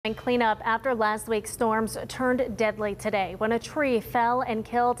And cleanup after last week's storms turned deadly today when a tree fell and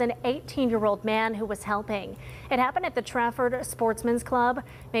killed an 18-year-old man who was helping. It happened at the Trafford Sportsmen's Club.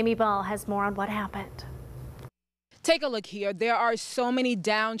 Mamie has more on what happened. Take a look here. There are so many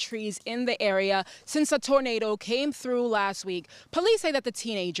downed trees in the area since a tornado came through last week. Police say that the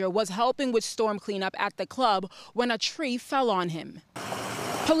teenager was helping with storm cleanup at the club when a tree fell on him.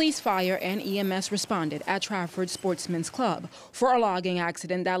 Police, fire, and EMS responded at Trafford Sportsmen's Club for a logging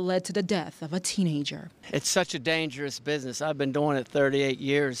accident that led to the death of a teenager. It's such a dangerous business. I've been doing it 38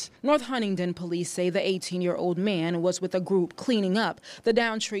 years. North Huntingdon police say the 18-year-old man was with a group cleaning up the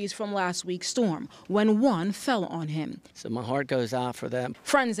downed trees from last week's storm when one fell on him. So my heart goes out for them.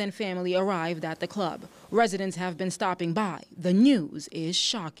 Friends and family arrived at the club. Residents have been stopping by. The news is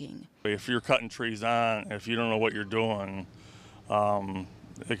shocking. If you're cutting trees on, if you don't know what you're doing,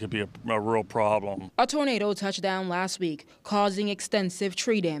 it could be a real problem. A tornado touched down last week, causing extensive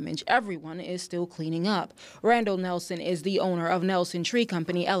tree damage. Everyone is still cleaning up. Randall Nelson is the owner of Nelson Tree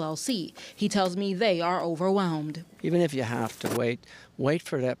Company, LLC. He tells me they are overwhelmed. Even if you have to wait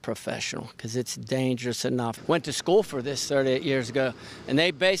for that professional, because it's dangerous enough. Went to school for this 38 years ago, and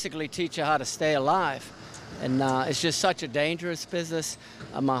they basically teach you how to stay alive. And it's just such a dangerous business.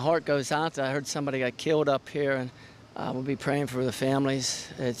 My heart goes out. I heard somebody got killed up here, and we'll be praying for the families.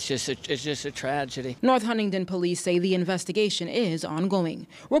 It's just a tragedy. North Huntingdon police say the investigation is ongoing.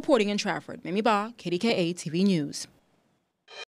 Reporting in Trafford, Mamie, KDKA-TV News.